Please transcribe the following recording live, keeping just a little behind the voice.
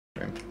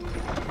bathroom.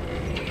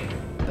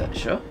 But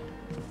sure.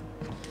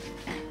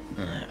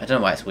 I don't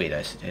know why it's weird.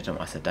 I don't know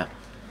why I said that.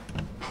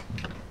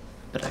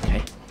 But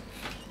okay.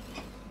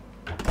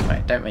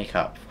 Right, don't wake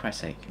up, for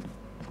Christ's sake.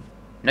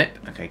 Nope.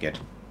 Okay, good.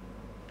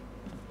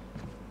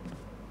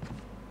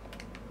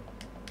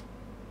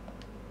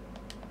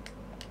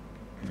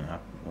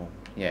 Well,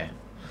 yeah.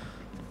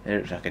 It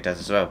looks like it does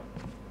as well.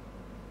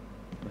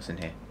 What's in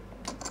here?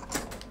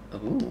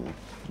 Ooh.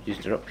 Used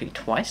the drop key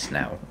twice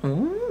now.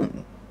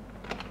 Ooh.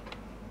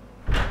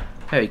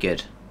 Very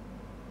good.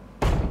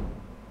 Right,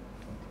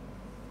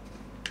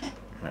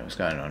 what's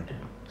going on?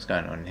 What's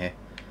going on here?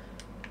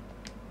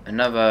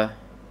 Another...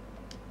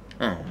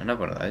 Oh,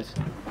 another one of those.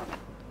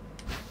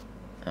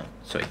 Oh,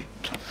 sorry.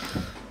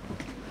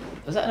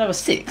 Was that another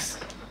 6?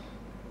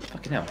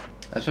 Fucking hell.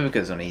 That's probably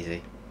because it's on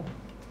easy.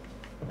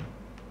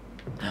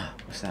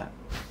 What's that?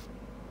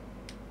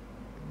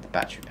 The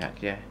battery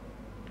pack, yeah.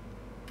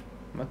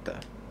 What the?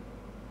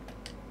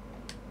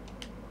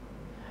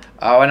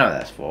 Oh, I know what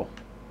that's for.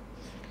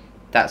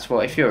 That's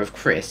for if you're with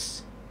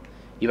Chris,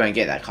 you won't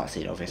get that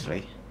cutscene,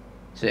 obviously.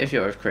 So if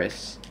you're with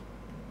Chris...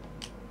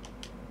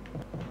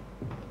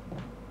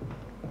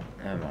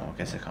 Well, I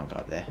guess I can't go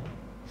up there.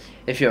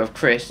 If you're with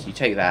Chris, you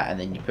take that and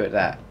then you put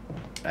that,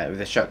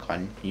 with a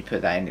shotgun, you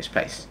put that in its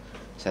place.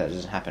 So that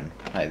doesn't happen.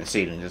 Like the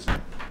ceiling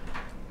doesn't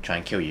try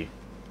and kill you.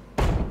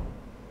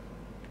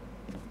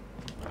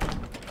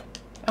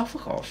 Oh,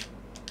 fuck off.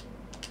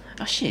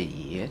 Oh, shit,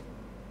 yeah.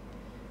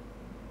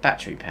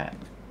 Battery pack.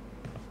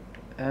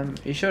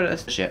 You sure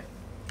that's shit?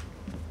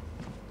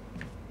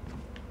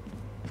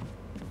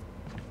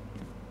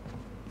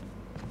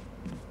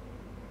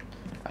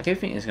 I do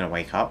think it's gonna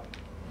wake up.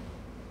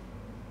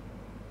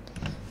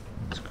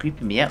 It's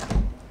creeping me out.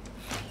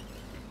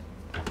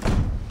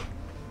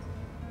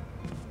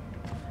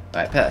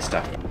 Right, put that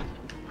stuff.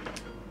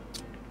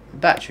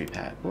 Battery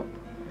pack, what?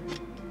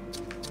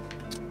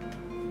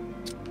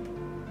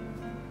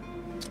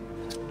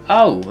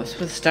 Oh, that's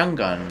for the stun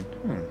gun.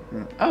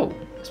 Oh,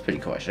 that's pretty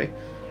cool actually.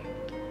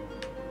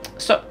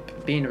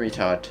 Stop being a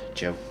retard,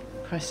 Jill.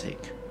 For Christ's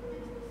sake.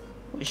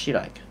 What is she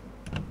like?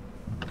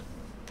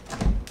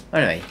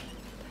 Anyway,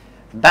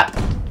 back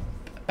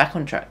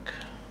on track.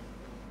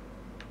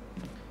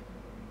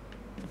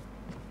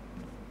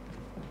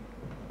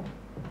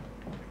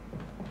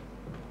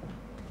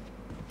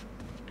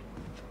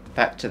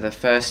 Back to the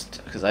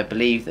first, because I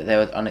believe that there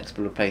were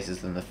unexplored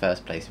places than the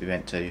first place we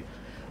went to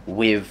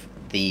with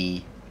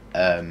the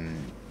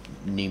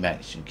new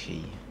mansion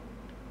key.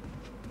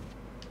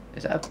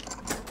 Is that a...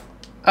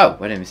 Oh, I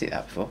didn't even see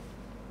that before.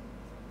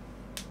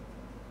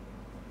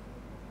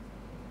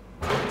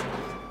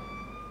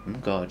 Oh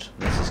god,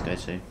 where's this go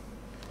to?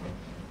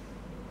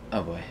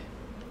 Oh boy.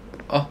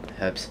 Oh,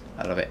 herbs.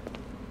 I love it.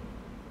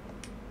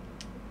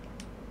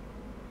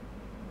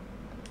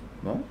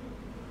 What?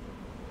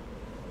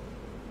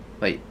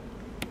 Wait.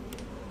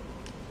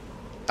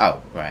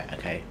 Oh, right,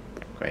 okay.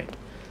 Great.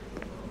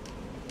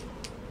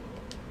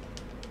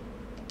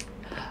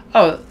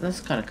 Oh,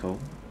 that's kind of cool.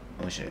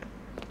 Oh shit.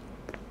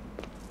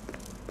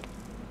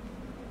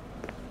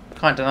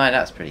 Can't deny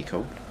that's pretty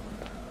cool.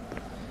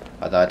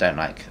 Although I don't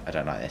like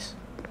this.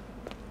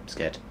 I'm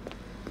scared.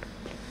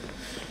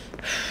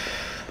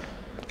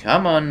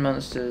 Come on,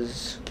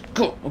 monsters.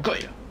 Go! I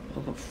got you.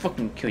 I'll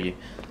fucking kill you.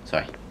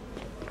 Sorry.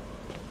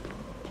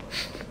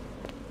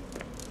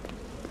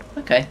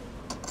 Okay.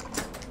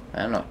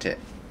 I unlocked it.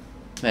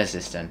 Where's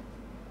this then?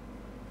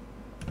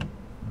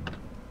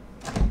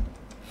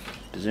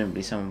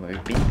 Presumably somewhere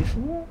we've been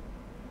before?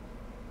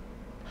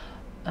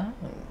 Oh.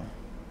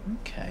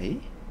 Okay.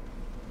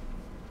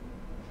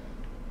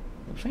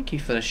 Well, thank you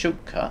for the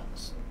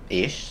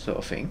shortcuts-ish sort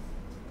of thing.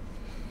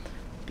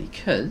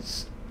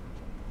 Because...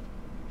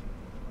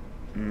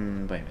 wait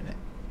a minute.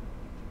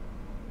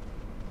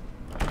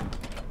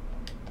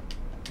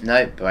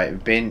 Nope, wait,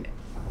 we've been...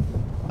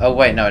 Oh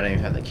wait, no, I don't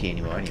even have the key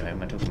anymore anyway, what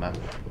am I talking about?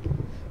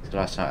 It's the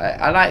last time.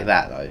 I like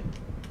that though.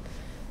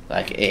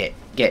 Like it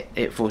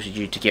forces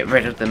you to get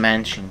rid of the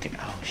mansion.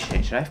 Oh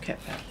shit, should I have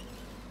kept that?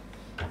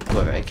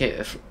 Whatever,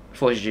 it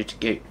forces you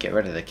to get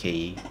rid of the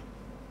key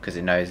because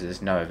it knows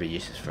there's no other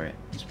uses for it.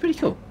 It's pretty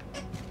cool.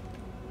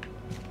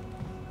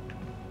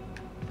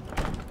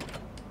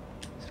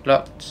 It's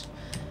locked.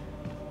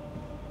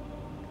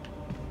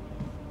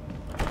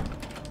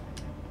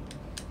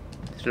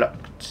 It's locked.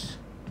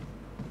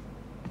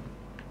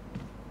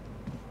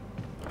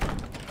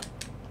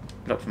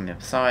 Locked from the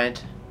other side.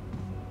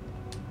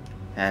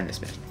 And this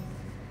bit.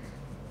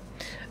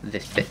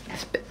 This bit.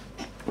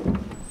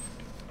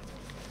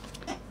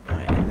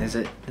 Right, and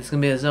there's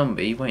gonna be a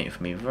zombie waiting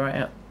for me right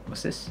out.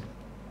 What's this?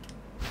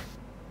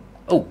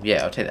 Oh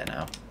yeah, I'll take that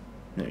now.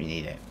 Don't really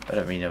need it. I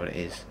don't really know what it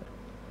is.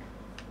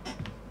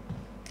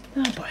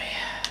 Oh boy.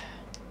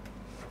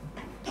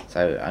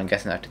 So I'm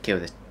guessing I have to kill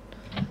this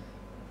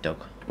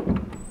dog.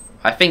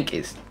 I think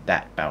it's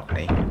that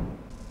balcony.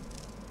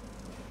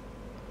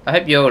 I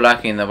hope you're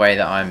liking the way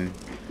that I'm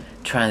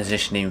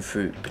transitioning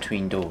through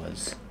between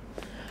doors.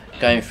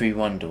 Going through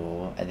one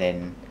door and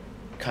then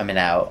coming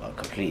out a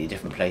completely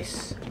different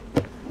place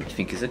I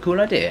think it's a cool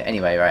idea.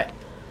 Anyway, right.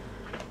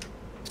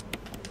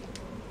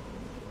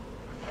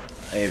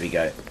 Here we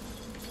go.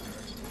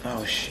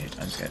 Oh shit,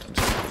 I'm scared, I'm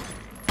scared.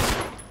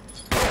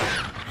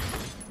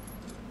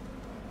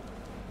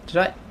 Did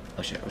I?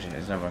 Oh shit,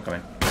 there's another one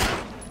coming.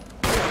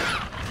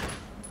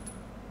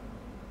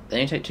 Then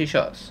you take 2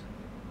 shots.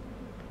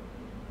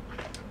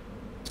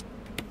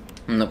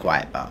 Not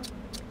quite, but...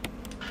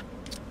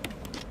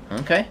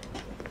 Okay.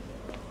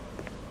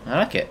 I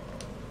like it.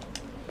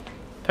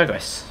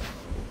 Progress.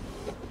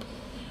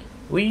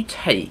 Will you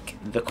take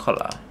the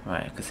collar?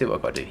 Right, I can see what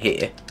I've got to do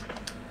here.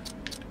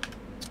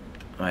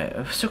 Right,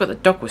 I've still got the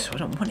dog whistle, I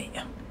don't want it.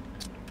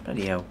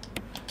 Bloody hell.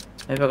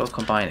 Maybe I've got to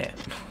combine it.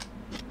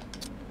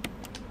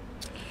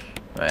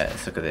 Right,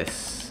 let's look at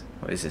this.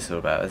 What is this all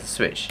about? It's a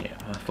switch. Yeah,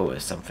 I thought it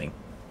was something.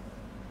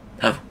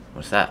 Oh,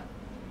 what's that?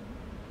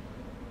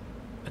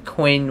 A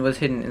coin was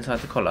hidden inside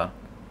the collar.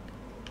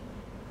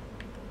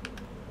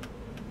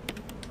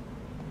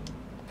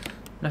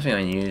 Nothing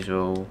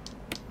unusual.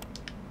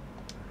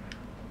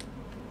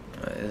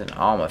 There's an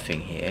armor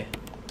thing here.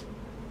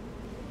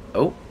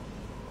 Oh.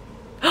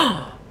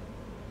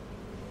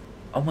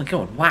 Oh my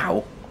god,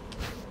 wow.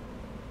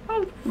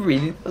 Oh,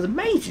 really? That was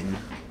amazing.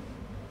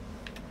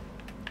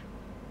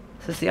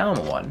 So that's the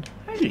armor one.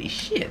 Holy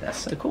shit, that's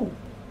so cool.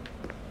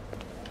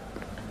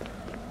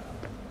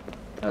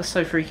 That was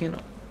so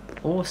freaking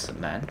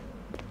awesome, man.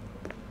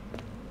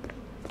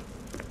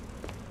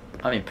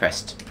 I'm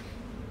impressed.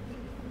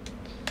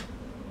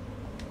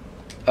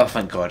 Oh,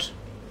 thank God.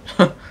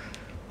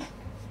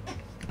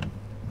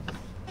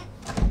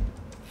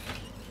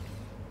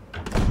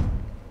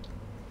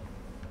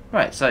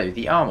 Right, so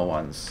the armor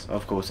ones,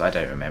 of course, I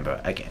don't remember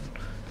again.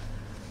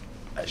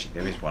 Actually,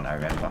 there is one I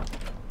remember.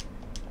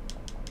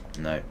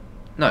 No.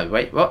 No,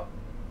 wait, what?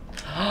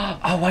 Oh,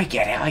 I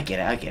get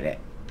it.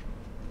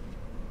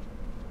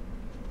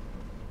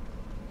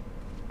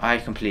 I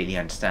completely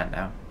understand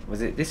now.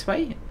 Was it this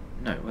way?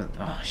 No, it wasn't.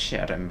 Oh, shit,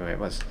 I don't remember where it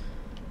was.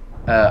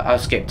 I'll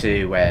skip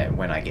to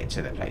when I get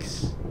to the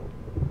place.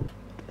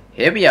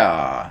 Here we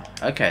are.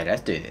 Okay,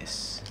 let's do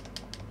this.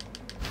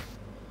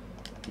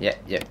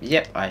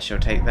 Yep, I shall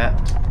take that.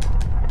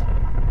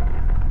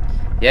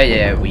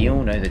 Yeah, we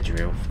all know the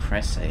drill, for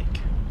Christ's sake.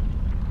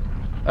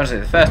 Honestly,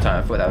 the first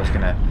time I thought that was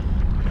gonna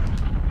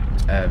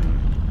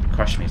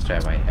crush me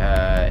straight away.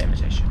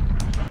 Imitation.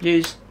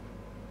 Use.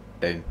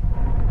 Boom.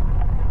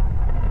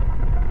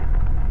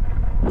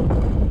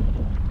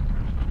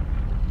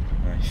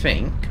 I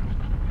think.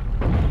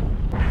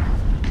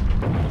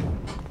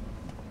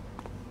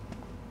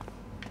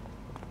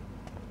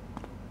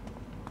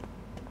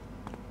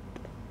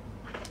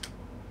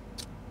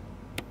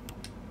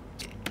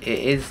 It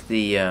is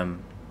the oh,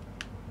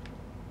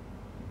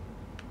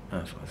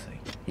 for God's sake.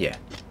 Yeah.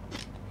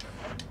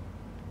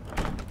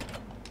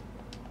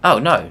 Oh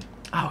no.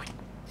 Oh,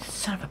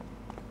 son of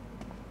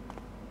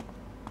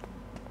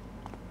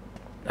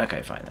a...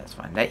 Okay, fine, that's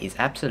fine. That is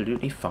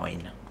absolutely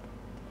fine.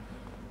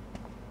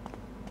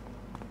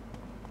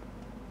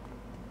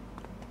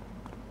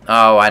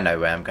 Oh, I know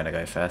where I'm gonna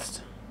go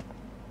first.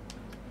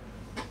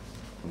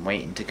 I'm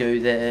waiting to go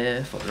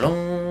there for a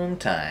long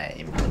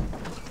time.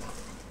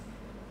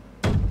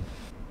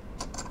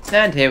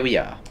 And here we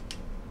are.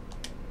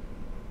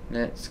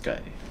 Let's go.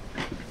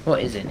 What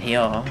is in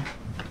here?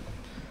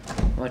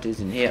 What is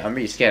in here? I'm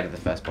really scared of the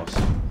first boss.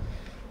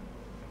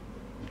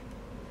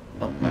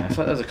 Oh man, I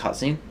thought that was a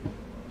cutscene.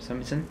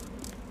 Something.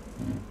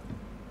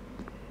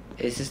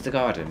 Is this the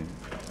garden?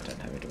 I don't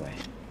know, where do I?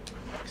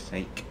 For fuck's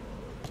sake.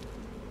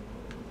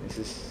 This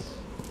is...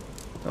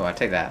 Oh, I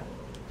take that.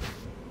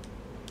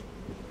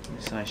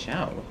 Yes, I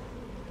shall.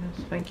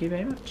 Yes, thank you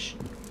very much.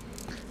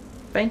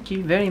 Thank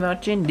you very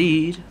much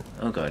indeed.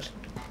 Oh god.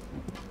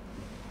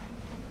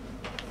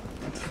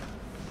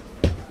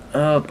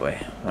 Oh boy.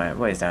 Right,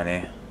 what is down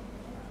here?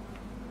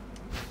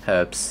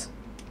 Herbs.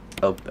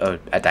 Oh,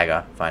 a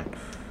dagger. Fine.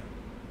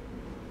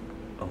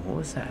 Oh, what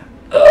was that?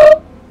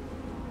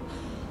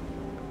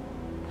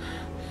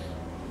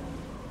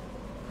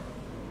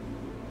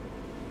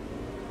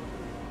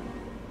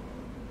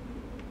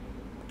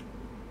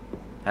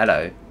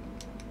 Hello.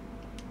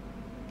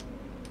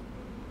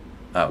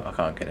 Oh, I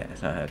can't get it.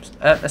 It's not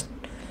herbs.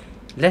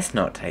 Let's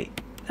not take...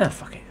 Oh,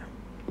 fuck it.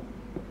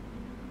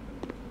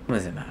 What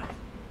does it matter?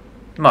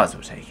 Might as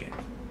well take it.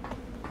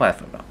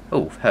 Whatever.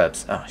 Oh,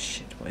 herbs. Oh,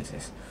 shit. What is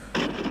this?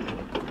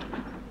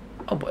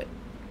 Oh, boy.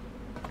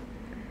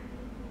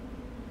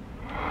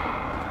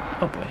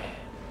 Oh, boy.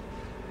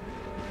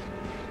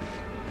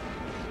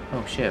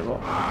 Oh, shit. What?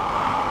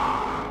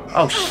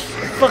 Oh,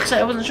 for fuck's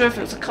sake. I wasn't sure if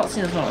it was a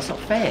cutscene or not. That's not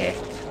fair.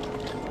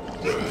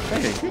 It's not fair,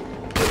 is it?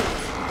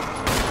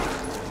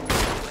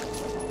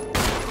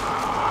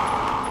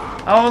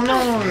 Oh no!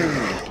 No.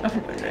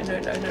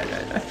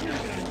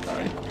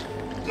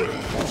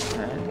 Oh,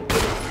 man.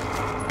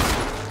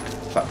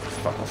 Fuck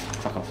off.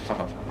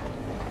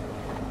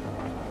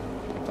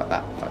 Fuck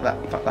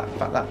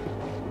that.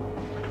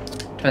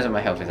 Depends on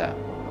my health is at.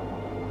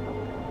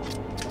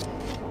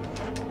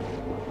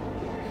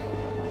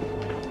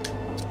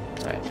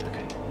 Right,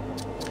 okay.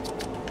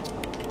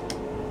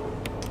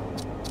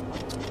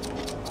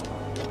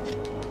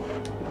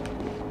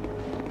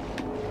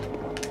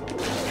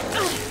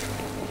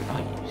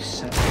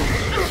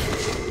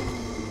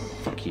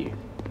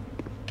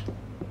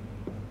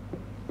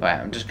 Right,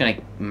 I'm just gonna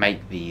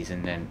make these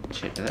and then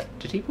shit.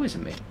 Did he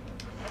poison me?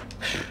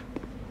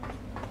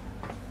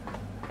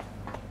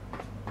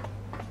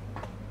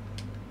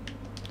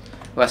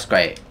 Well, that's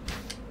great.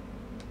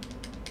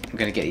 I'm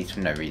gonna get these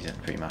for no reason,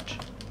 pretty much.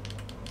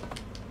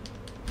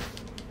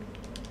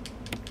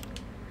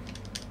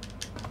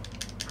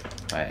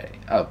 Right.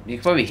 Oh, you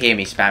can probably hear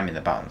me spamming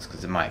the buttons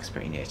because the mic's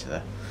pretty near to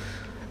the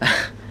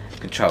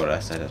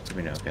controller, so that's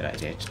probably not a good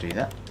idea to do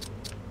that.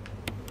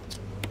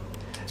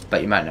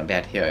 But you might not be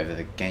able to hear over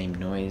the game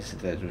noise.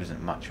 There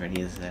isn't much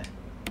really, is there?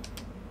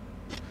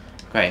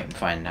 Great, I'm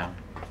fine now.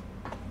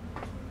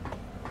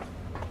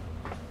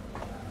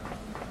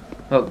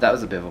 Well, that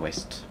was a bit of a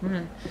waste.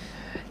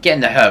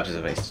 Getting the herbs is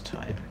a waste of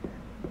time.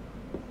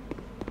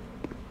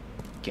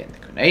 Getting the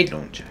grenade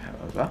launcher,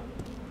 however,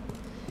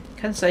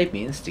 can save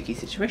me in sticky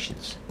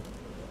situations.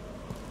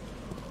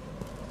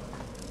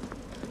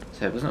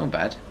 So it wasn't all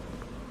bad.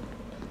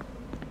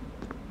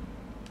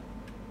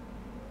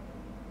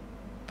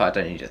 But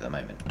I don't need it at the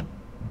moment.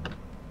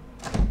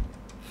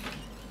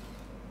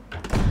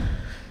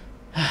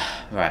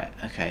 Right,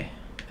 okay.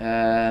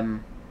 Well,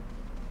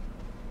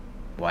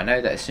 I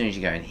know that as soon as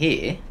you go in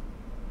here,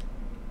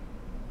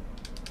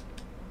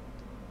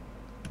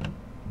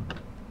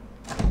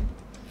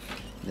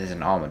 there's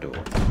an armor door.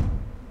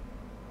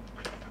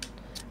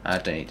 I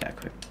don't need that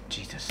equipped.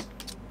 Jesus.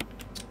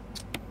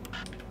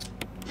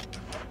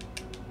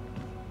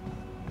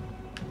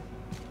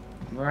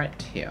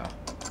 Right here.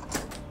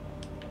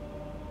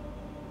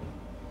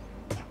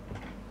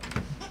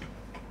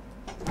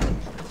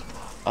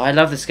 Oh, I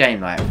love this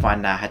game, like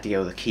finding out how to get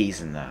all the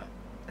keys and that.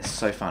 It's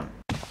so fun.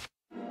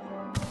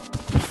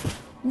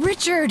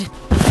 Richard!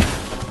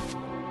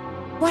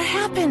 What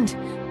happened?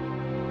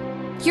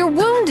 You're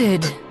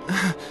wounded!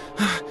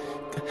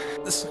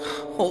 This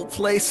whole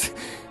place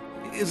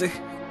is a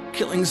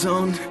killing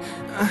zone.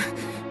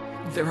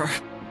 There are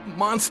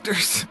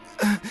monsters.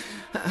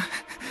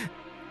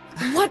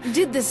 What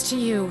did this to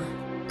you?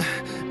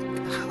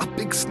 A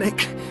big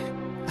snake.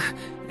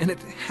 And it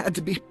had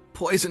to be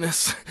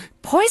poisonous.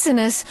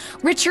 Poisonous?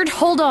 Richard,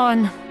 hold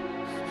on.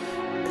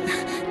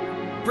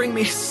 Bring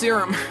me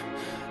serum.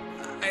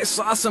 I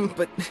saw some,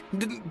 but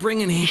didn't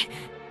bring any.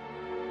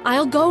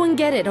 I'll go and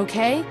get it,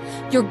 okay?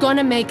 You're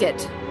gonna make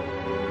it.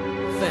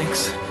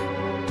 Thanks.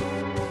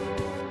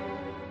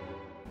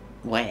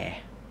 Where?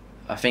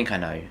 I think I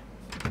know.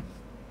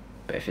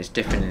 But if it's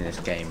different in this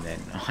game, then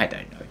I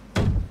don't know.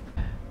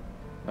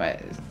 Right,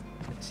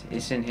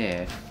 it's in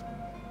here.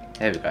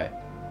 There we go.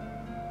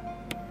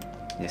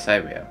 Yes,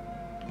 there we are.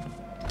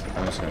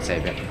 I'm just gonna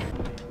save it.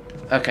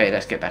 Okay,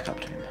 let's get back up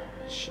to him.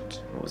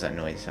 Shit, what was that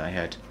noise I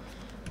heard?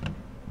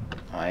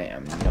 I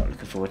am not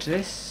looking forward to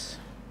this.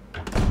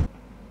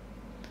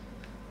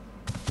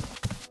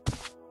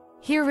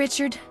 Here,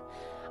 Richard.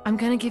 I'm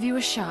gonna give you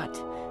a shot.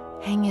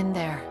 Hang in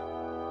there.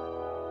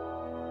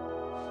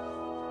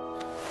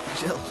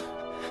 Jill,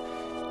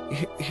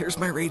 here's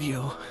my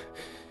radio.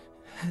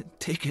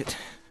 Take it.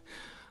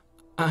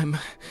 I'm...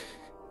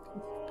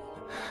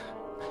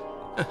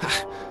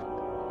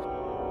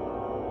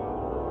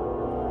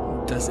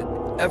 Does it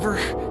ever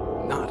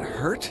not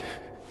hurt?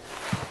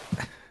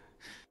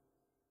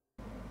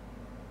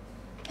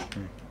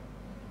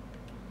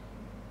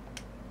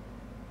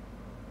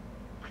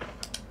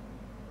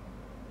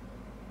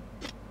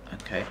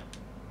 Okay.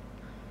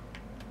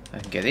 I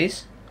can get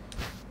these.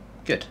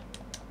 Good.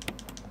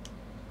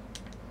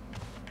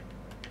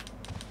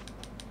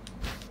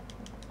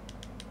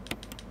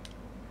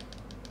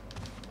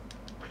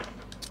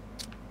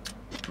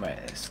 Right,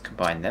 let's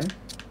combine them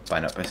by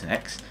not pressing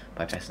X,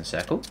 by pressing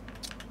circle.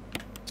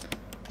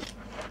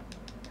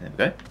 There we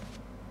go.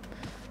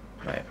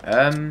 Right,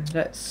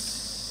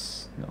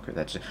 let's not equip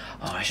that.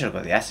 Oh, I should have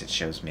got the acid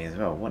shells me as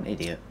well. What an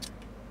idiot.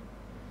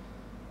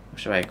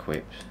 What should I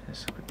equip?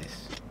 Let's equip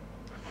this.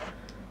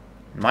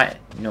 Might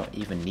not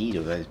even need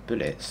all those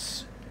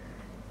bullets.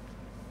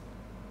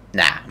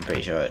 Nah, I'm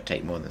pretty sure it'd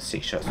take more than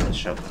 6 shots with a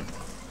shotgun.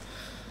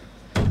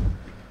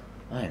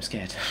 I am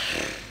scared.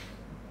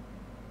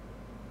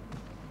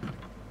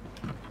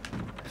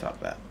 Fuck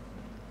that.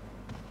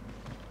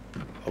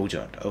 Oh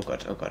god, oh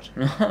god, oh god.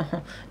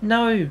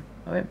 No!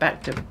 I went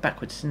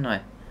backwards, didn't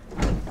I?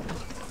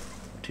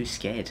 Too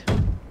scared.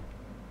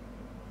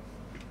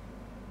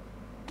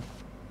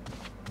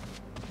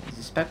 Is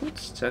this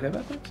backwards? Did I go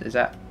backwards? Is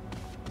that...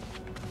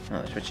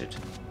 Oh, that's Richard.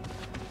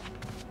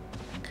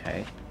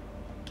 Okay.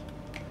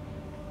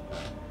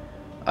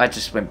 I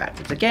just went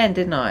backwards again,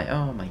 didn't I?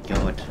 Oh my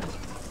god.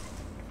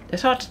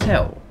 It's hard to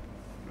tell.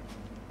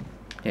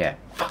 Yeah,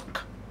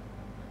 fuck.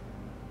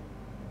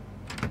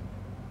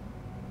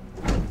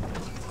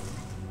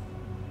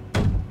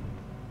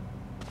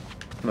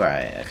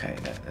 Right, okay,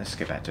 let's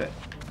get back to it.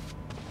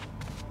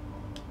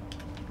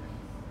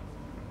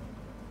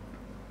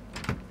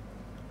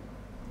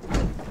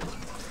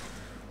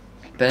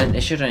 Then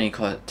it should only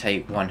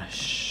take 1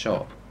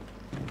 shot.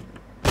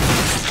 So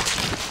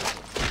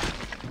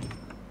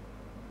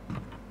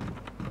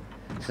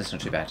that's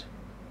not too bad.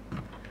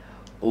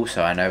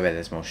 Also, I know where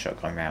there's more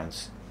shotgun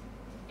rounds.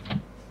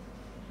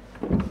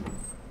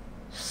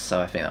 so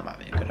I think that might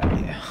be a good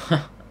idea.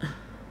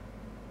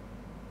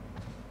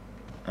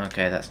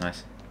 Okay, that's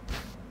nice.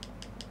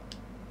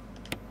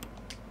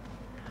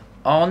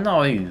 Oh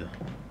no! I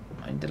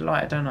need the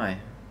light, don't I?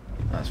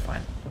 That's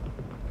fine.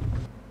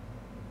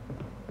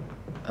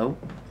 Oh.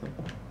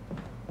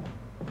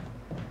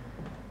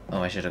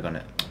 Oh, I should have gone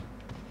it.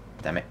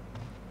 Damn it.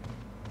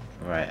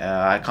 Right,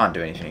 I can't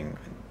do anything.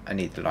 I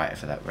need the light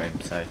for that room,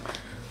 so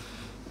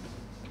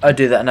I'll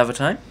do that another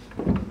time.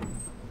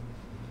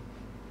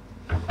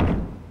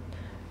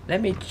 Let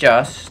me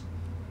just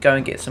go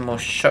and get some more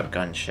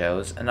shotgun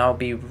shells, and I'll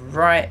be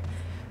right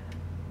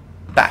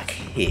back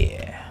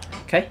here.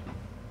 Okay?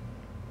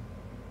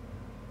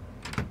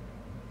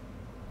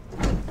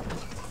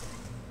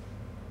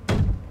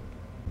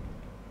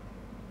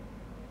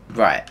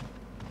 Right.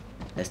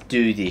 Let's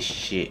do this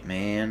shit,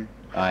 man.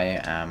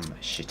 I am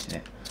shitting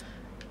it.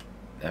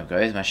 There we go.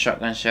 Here's my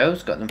shotgun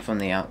shells. Got them from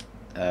the out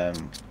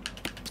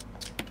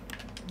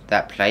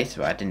that place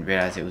where I didn't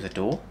realise it was a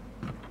door.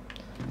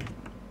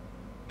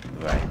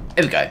 Right.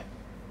 Here we go.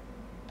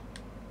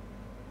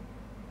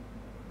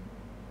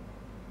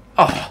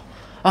 Oh.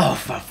 Oh,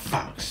 for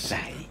fuck's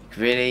sake.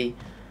 Really?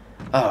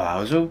 Oh, I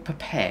was all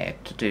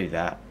prepared to do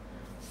that.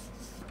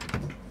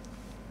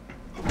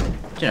 Do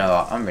you know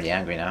what? I'm really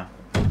angry now.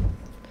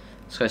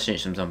 Let's go shoot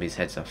some zombies'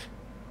 heads off.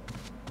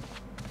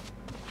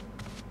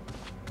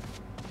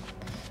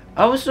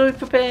 I was so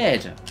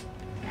prepared.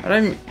 I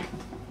don't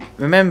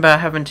remember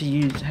having to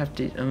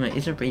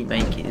it's a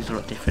remake, it is a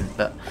lot different,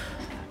 but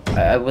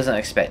I wasn't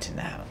expecting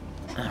that.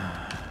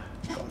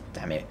 God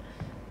damn it.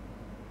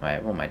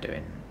 Right, what am I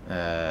doing?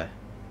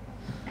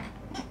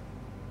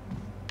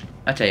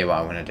 I'll tell you what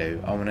I want to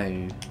do. I want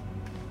to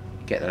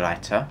get the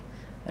lighter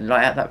and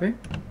light out that room.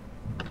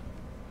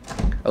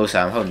 Also,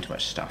 I'm holding too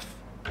much stuff.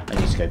 I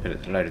need to go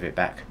put a load of it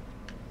back.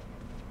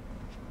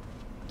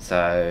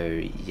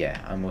 So,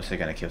 yeah, I'm also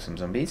going to kill some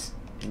zombies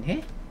in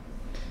here.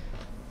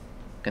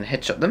 Going to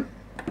headshot them,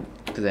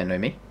 because they know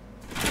me.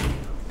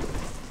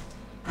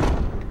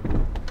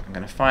 I'm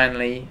going to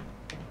finally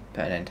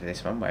put an end to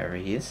this one, wherever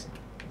he is.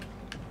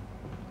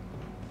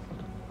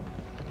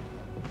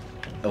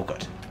 Oh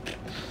god.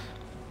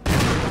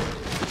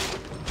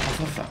 Oh,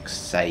 for fuck's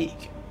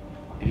sake.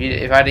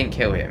 If I didn't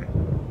kill him...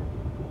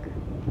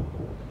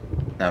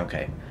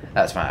 Okay,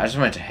 that's fine. I just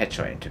wanted to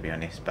headshot him, to be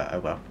honest, but oh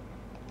well.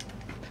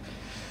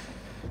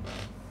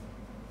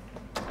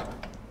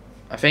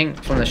 I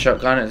think from the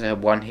shotgun it's a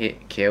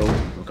one-hit kill,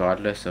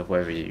 regardless of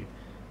whether you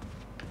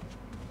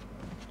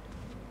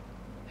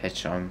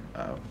headshot him.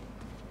 Oh.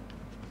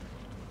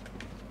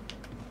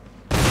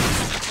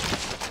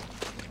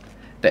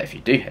 But if you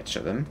do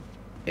headshot them,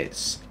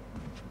 it's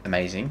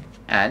amazing,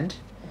 and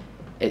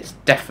it's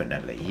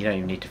definitely, you don't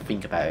even need to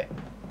think about it.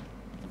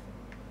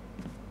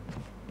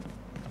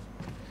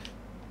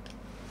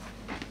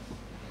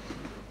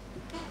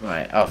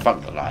 Right, oh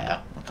fuck the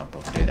lighter, I can't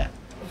bother to do that.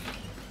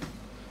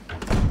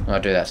 I'll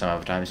do that some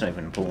other time, it's not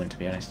even important to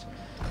be honest.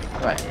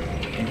 Right,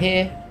 in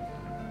here.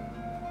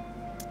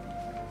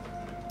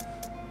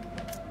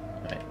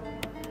 Right,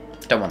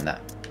 don't want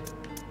that.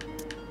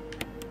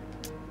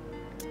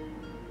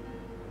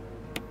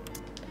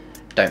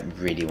 Don't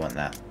really want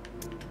that.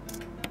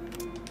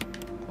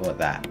 Or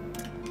that.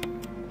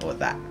 Or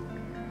that.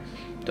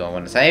 Do I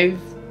want to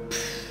save?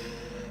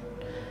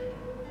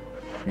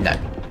 No.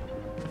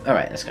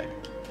 Alright, let's go.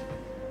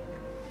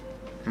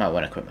 Might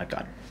want to quit my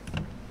gun.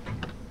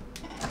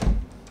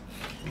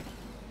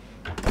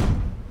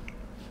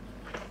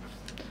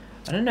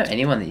 I don't know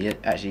anyone that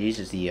actually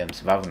uses the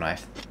survival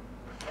knife,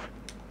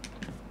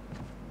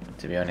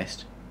 to be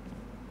honest.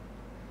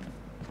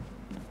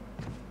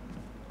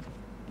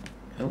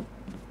 Oh.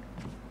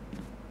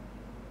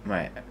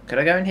 Right, could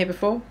I go in here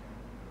before?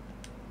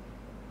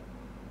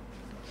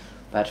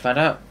 About to find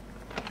out.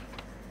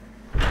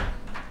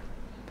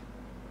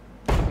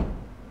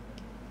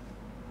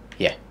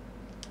 Yeah.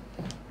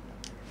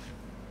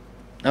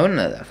 I wouldn't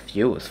know what that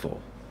fuel was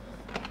for.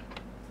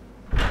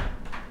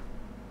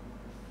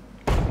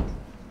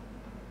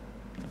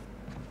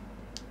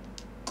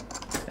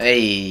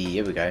 Hey,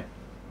 here we go.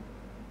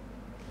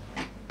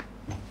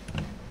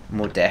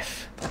 More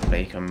death,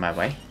 probably, coming my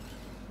way.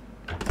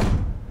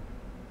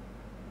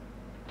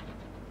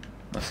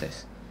 What's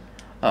this?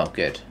 Oh,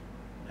 good.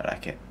 I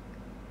like it.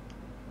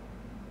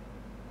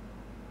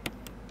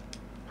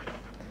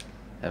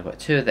 I've got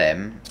two of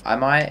them. I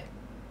might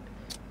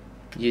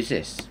use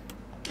this.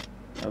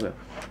 I will.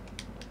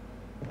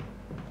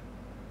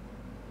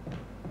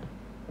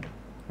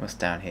 What's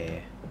down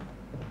here?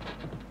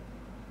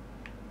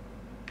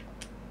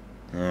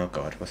 Oh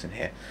god, what's in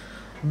here?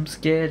 I'm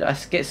scared. I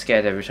get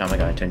scared every time I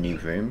go into a new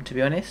room, to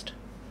be honest.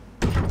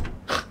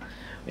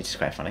 Which is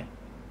quite funny.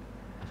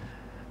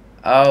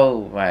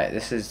 Oh, right,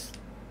 this is...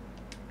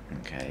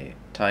 Okay,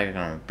 tiger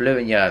gun, blue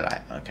and yellow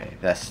light. Okay,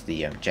 that's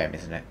the gem,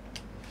 isn't it?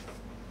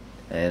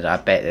 And I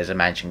bet there's a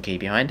mansion key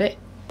behind it.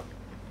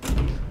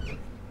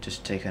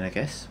 Just taking a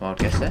guess, wild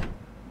guess there.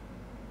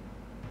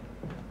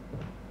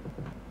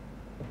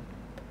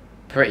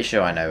 Pretty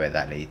sure I know where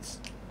that leads.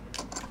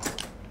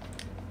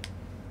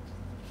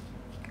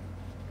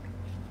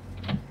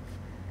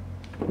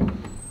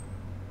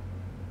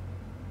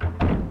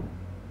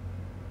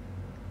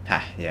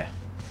 Yeah.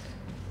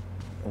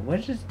 Where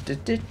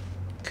did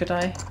could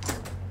I?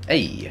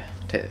 Hey,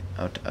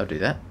 I'll do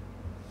that.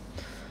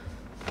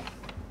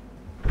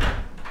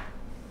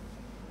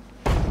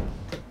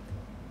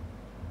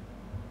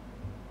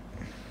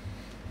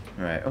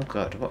 Right. Oh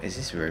God, what is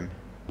this room?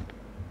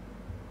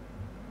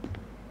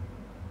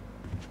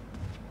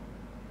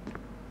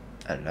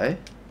 Hello.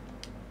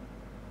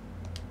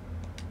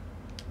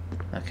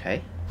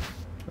 Okay.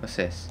 What's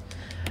this?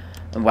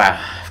 Oh,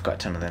 wow, I've got a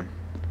ton of them,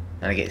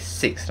 and I get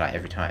 6 like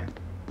every time.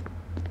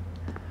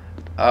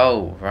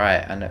 Oh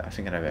right, I know. I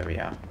think I know where we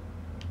are.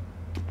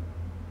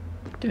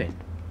 Doing?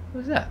 What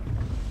was that?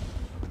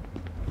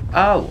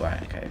 Oh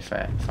right, okay,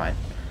 fair, fine.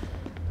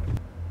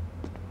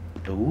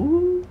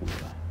 Ooh.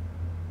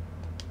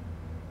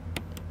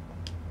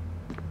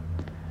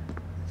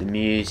 The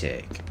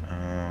music.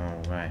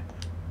 Oh right.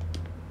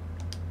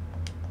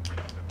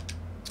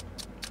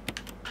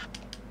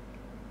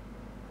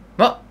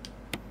 What?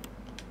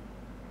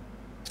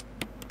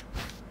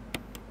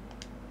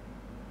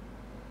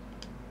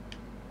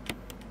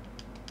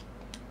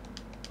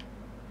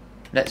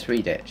 Let's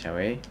read it, shall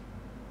we?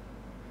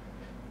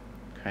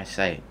 Christ's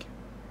sake.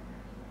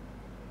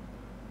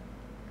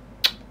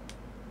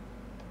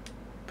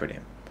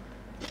 Brilliant.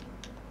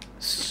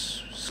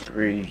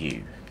 Screw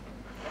you.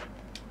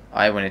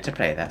 I wanted to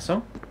play that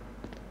song,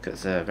 because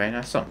it's a very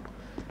nice song.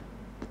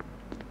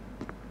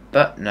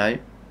 But no,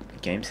 the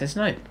game says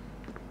no.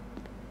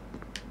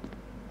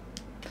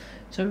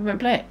 So we won't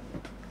play it.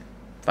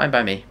 Fine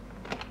by me.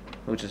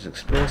 We'll just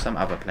explore some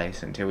other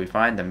place until we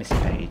find the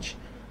missing page.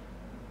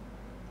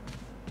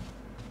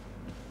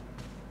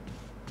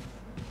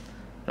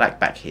 Like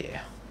back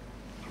here.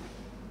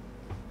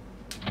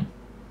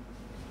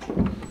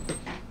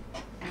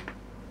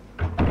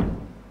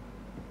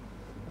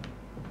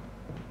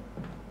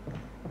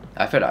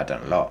 I feel like I've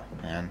done a lot,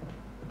 man.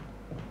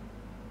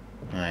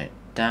 Right,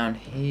 down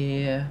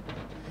here.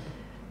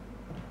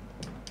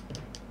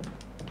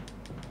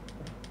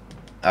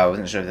 Oh, I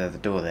wasn't sure if there was a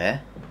door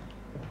there.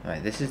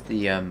 Right, this is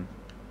the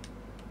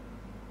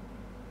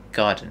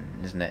garden,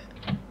 isn't it?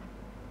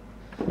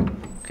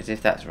 Because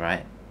if that's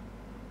right.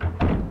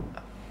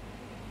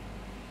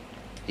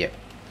 Yep.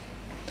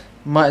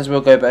 Might as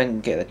well go back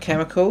and get the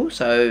chemical,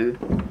 so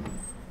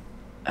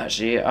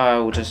actually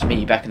I'll just meet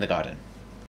you back in the garden.